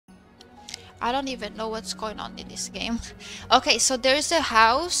I don't even know what's going on in this game. Okay, so there's a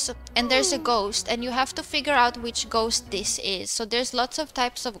house and there's a ghost, and you have to figure out which ghost this is. So there's lots of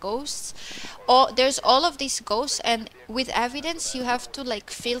types of ghosts. There's all of these ghosts, and with evidence you have to like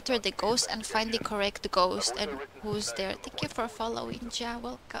filter the ghost and find the correct ghost and who's there. Thank you for following, Ja.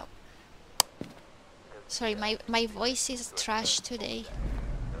 Welcome. Sorry, my voice is trash today.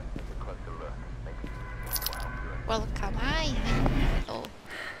 Welcome. Hi. Hello.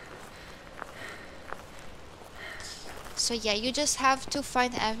 So yeah, you just have to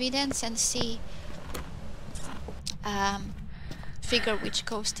find evidence and see, figure which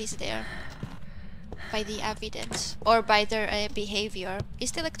ghost is there by the evidence or by their behavior.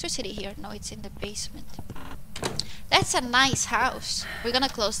 Is the electricity here? No, it's in the basement. That's a nice house. We're gonna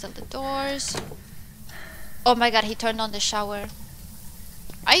close the doors. Oh my god, he turned on the shower.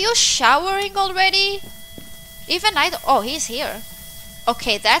 Are you showering already? Even I don't... Oh, he's here.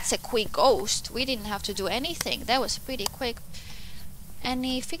 Okay, that's a quick ghost. We didn't have to do anything. That was pretty quick.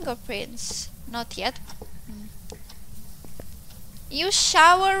 Any fingerprints? Not yet. You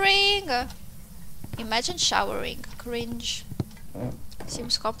showering? Imagine showering. Cringe.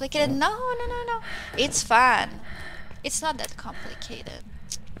 Seems complicated. No. It's fun. It's not that complicated.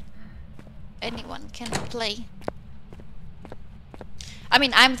 Anyone can play. I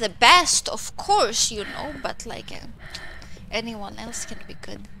mean, I'm the best, of course, you know, but like... anyone else can be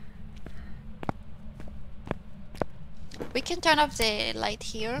good. We can turn off the light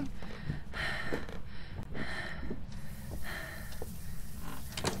here.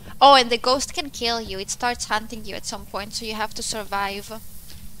 Oh, and the ghost can kill you. It starts hunting you at some point, so you have to survive.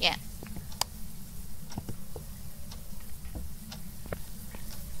 Yeah.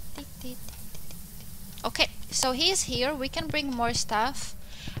 Okay, so he's here. We can bring more stuff.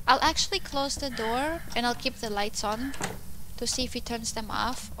 I'll actually close the door and I'll keep the lights on to see if he turns them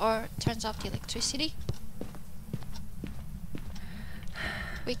off or turns off the electricity.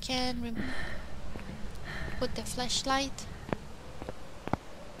 We can put the flashlight.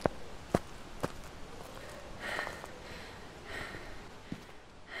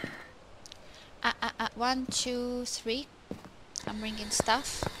 One, two, three. I'm bringing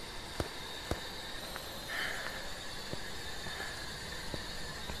stuff.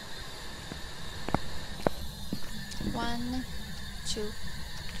 One, two.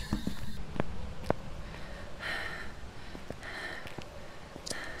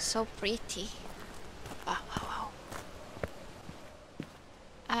 So pretty. Wow.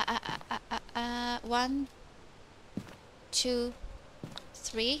 One, two,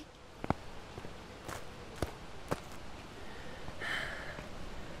 three.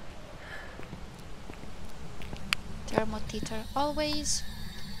 Thermometer always.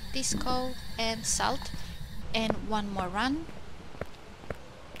 Disco and salt. And one more run.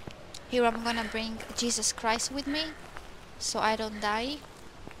 Here I'm gonna bring Jesus Christ with me, so I don't die.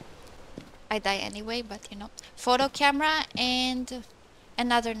 I die anyway, but you know. Photo camera and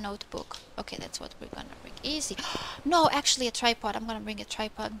another notebook. Okay, that's what we're gonna bring. Easy. No, actually a tripod. I'm gonna bring a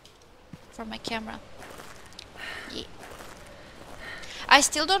tripod for my camera. Yeah. I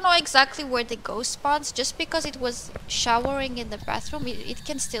still don't know exactly where the ghost spawns. Just because it was showering in the bathroom, it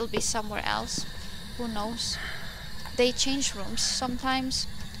can still be somewhere else. Who knows? They change rooms sometimes.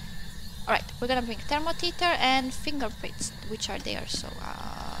 Alright, we're gonna bring thermometer and fingerprints, which are there, so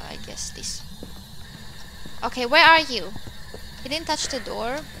I guess this. Okay, where are you? He didn't touch the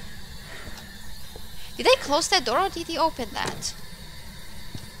door. Did I close that door or did he open that?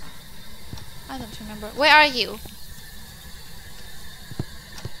 I don't remember. Where are you?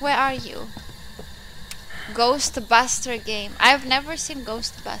 Where are you? Ghostbuster game. I've never seen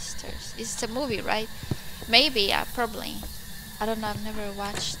Ghostbusters. It's a movie, right? Maybe, yeah, probably. I don't know, I've never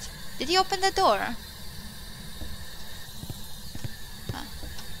watched. Did he open the door? Huh.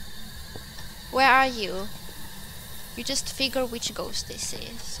 Where are you? You just figure which ghost this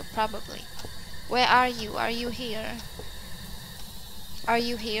is, so probably. Where are you? Are you here? Are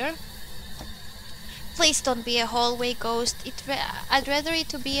you here? Please don't be a hallway ghost. I'd rather it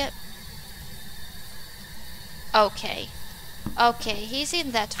to be a... Okay. Okay, he's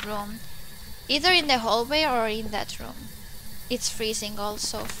in that room. Either in the hallway or in that room. It's freezing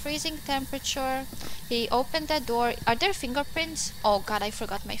also. Freezing temperature. He opened the door. Are there fingerprints? Oh god, I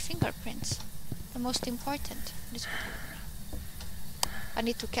forgot my fingerprints. The most important. I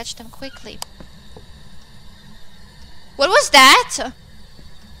need to catch them quickly. What was that?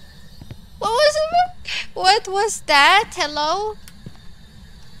 What was it? What was that? Hello?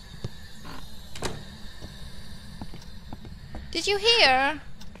 Did you hear?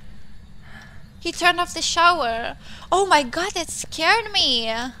 He turned off the shower. Oh my god, that scared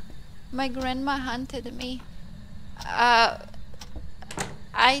me. My grandma hunted me. Uh,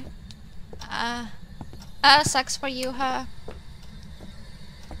 I... sucks for you, huh?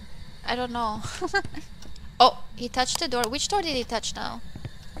 I don't know. Oh, he touched the door. Which door did he touch now?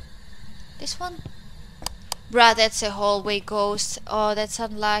 This one? Bruh, that's a hallway ghost. Oh, that's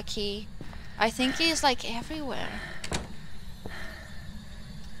unlucky. I think he's like everywhere.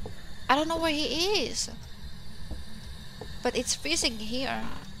 I don't know where he is. But it's freezing here.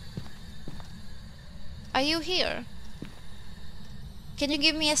 Are you here? Can you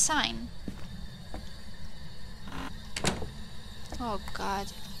give me a sign? Oh god.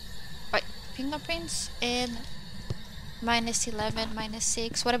 Wait, fingerprints and -11,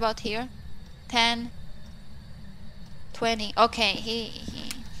 -6. What about here? 10, 20. Okay, he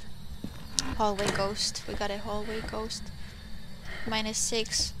hallway ghost. We got a hallway ghost.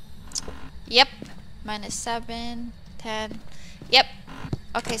 -6. Yep. -7, 10. Yep.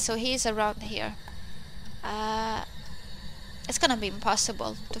 Okay, so he's around here. It's gonna be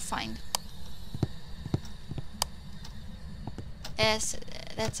impossible to find. Yes,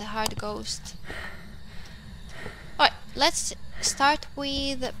 that's a hard ghost. Alright, let's start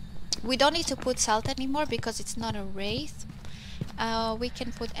with... We don't need to put salt anymore because it's not a wraith. We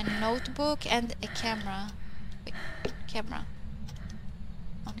can put a notebook and a camera. Wait, camera.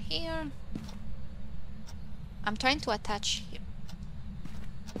 On here. I'm trying to attach here.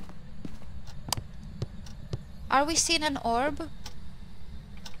 Are we seeing an orb?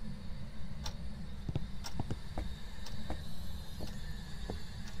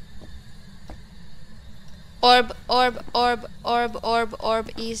 Orb, orb, orb, orb, orb, orb,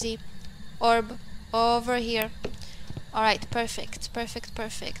 easy. Orb, over here. Alright, perfect, perfect,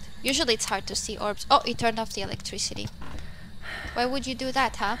 perfect. Usually it's hard to see orbs. Oh, he turned off the electricity. Why would you do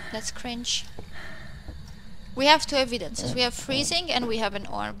that, huh? That's cringe. We have two evidences. We have freezing and we have an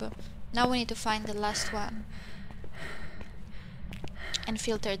orb. Now we need to find the last one. And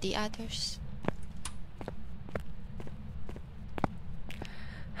filter the others.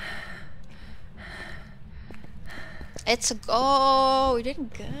 Let's go! We're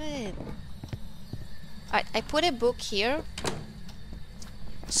doing good. Alright, I put a book here.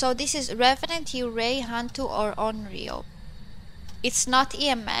 So this is Revenant, Uray, Hantu, or Onryo. It's not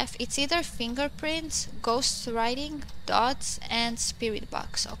EMF, it's either fingerprints, ghost writing, dots, and spirit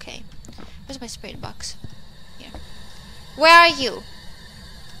box. Okay. Where's my spirit box? Here. Where are you?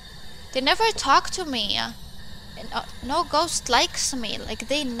 They never talk to me. No ghost likes me. Like,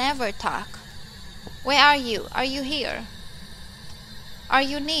 they never talk. Where are you? Are you here? Are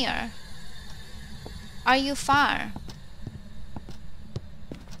you near? Are you far?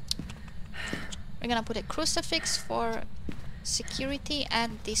 We're gonna put a crucifix for security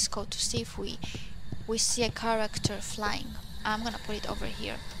and disco to see if we see a character flying. I'm gonna put it over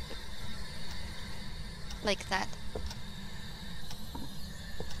here. Like that.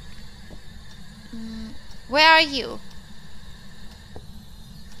 Where are you?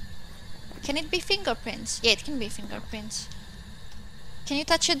 Can it be fingerprints? Yeah, it can be fingerprints. Can you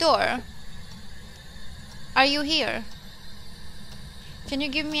touch a door? Are you here? Can you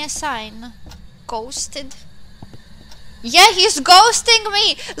give me a sign? Ghosted? Yeah, he's ghosting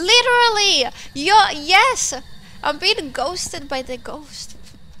me! Literally! Yes! I'm being ghosted by the ghost.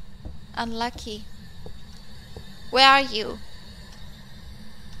 Unlucky. Where are you?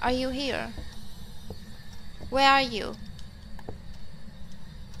 Are you here? Where are you?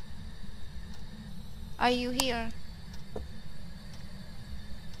 Are you here?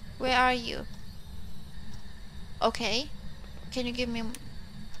 Where are you? Okay. Can you give me...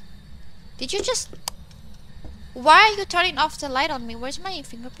 Did you just... Why are you turning off the light on me? Where's my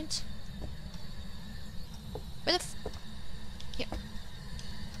fingerprints? Where the Here.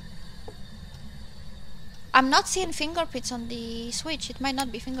 I'm not seeing fingerprints on the switch. It might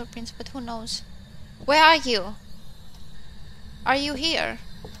not be fingerprints, but who knows? Where are you? Are you here?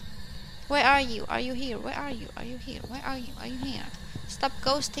 Where are you? Are you here? Where are you? Are you here? Where are you? Are you here? Stop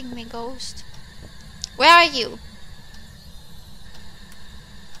ghosting me, ghost. Where are you?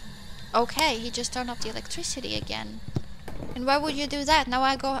 Okay, he just turned off the electricity again. And why would you do that? Now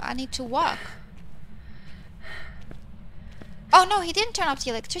I need to walk. Oh no, he didn't turn off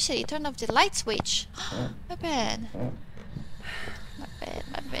the electricity. He turned off the light switch. My bad. My bad,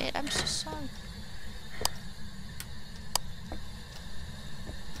 my bad. I'm so sorry.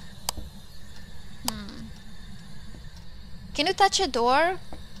 Can you touch a door?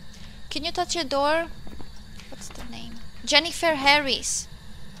 Can you touch a door? What's the name? Jennifer Harris.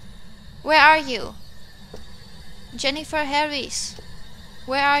 Where are you? Jennifer Harris.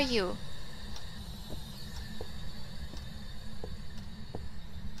 Where are you?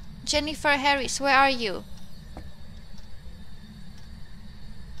 Jennifer Harris, where are you?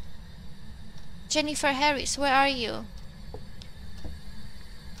 Jennifer Harris, where are you?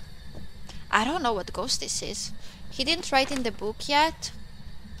 I don't know what ghost this is. He didn't write in the book yet.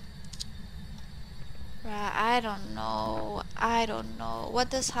 I don't know. I don't know. What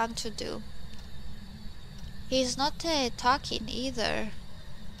does Hantu do? He's not talking either.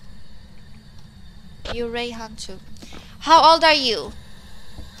 You Ray Hantu. How old are you?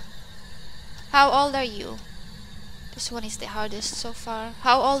 How old are you? This one is the hardest so far.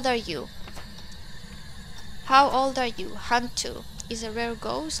 How old are you? How old are you? Hantu is a rare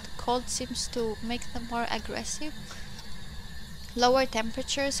ghost. Cold seems to make them more aggressive. Lower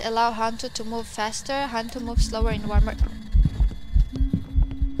temperatures allow Hantu to move faster. Hantu moves slower in warmer...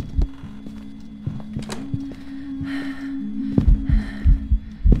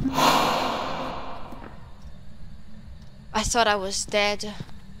 I thought I was dead.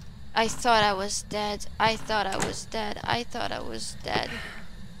 I thought I was dead. I thought I was dead. I thought I was dead.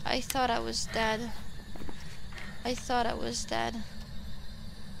 I thought I was dead. I thought I was dead.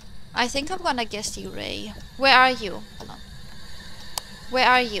 I think I'm gonna guess you, Ray. Where are you? Hold on. Where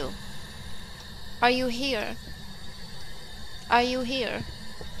are you? Are you here? Are you here?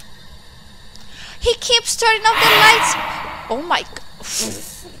 He keeps turning off the lights! Oh my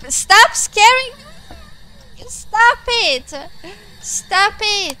god. Stop scaring me! Stop it! Stop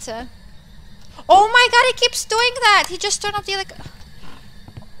it! Oh my god, he keeps doing that! He just turned off the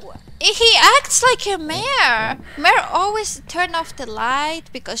He acts like a mare! Mare always turn off the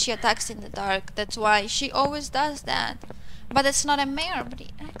light because she attacks in the dark. That's why she always does that. But it's not a mare, but he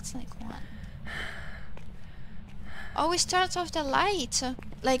acts like one. Always turns off the light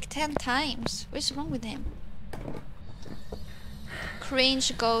like 10 times. What's wrong with him?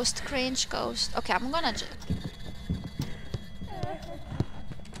 Cringe ghost, cringe ghost. Okay, I'm gonna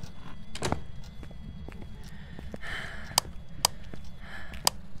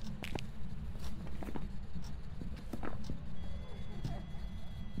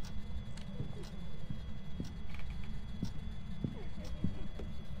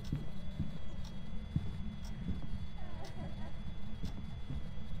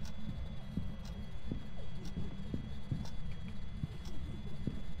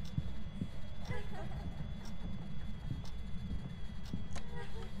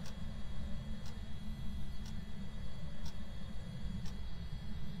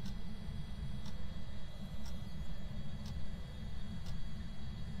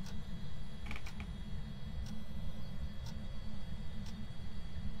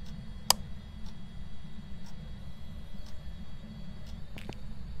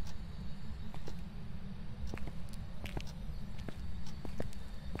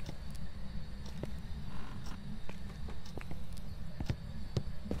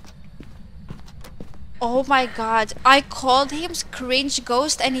Oh my god, I called him cringe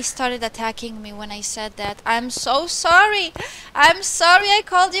ghost and he started attacking me when I said that. I'm so sorry. I'm sorry I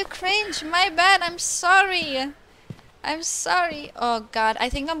called you cringe. My bad, I'm sorry. I'm sorry. Oh god, I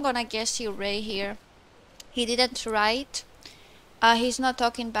think I'm gonna guess you Ray here. He didn't write. He's not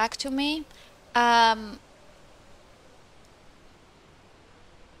talking back to me.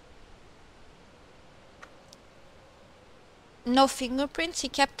 No fingerprints. He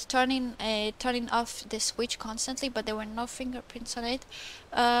kept turning off the switch constantly, but there were no fingerprints on it.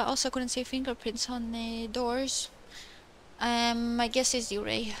 Also couldn't see fingerprints on the doors. I guess it's you,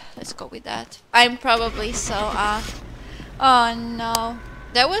 Ray. Let's go with that. I'm probably so off. Oh no,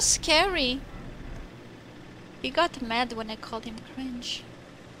 that was scary. He got mad when I called him cringe.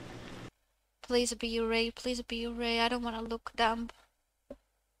 Please be you, Ray. Please be you, Ray. I don't want to look dumb.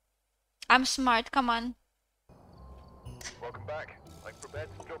 I'm smart. Come on. Welcome back. I've prepared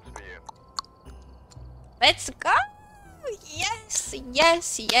some jobs for you. Let's go! Yes,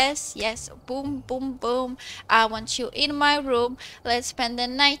 yes, yes, yes. Boom, boom, boom. I want you in my room. Let's spend the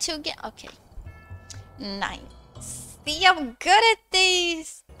night together. Okay. Nice. See, I'm good at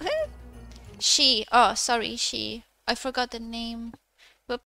this. She. Oh, sorry, she. I forgot the name.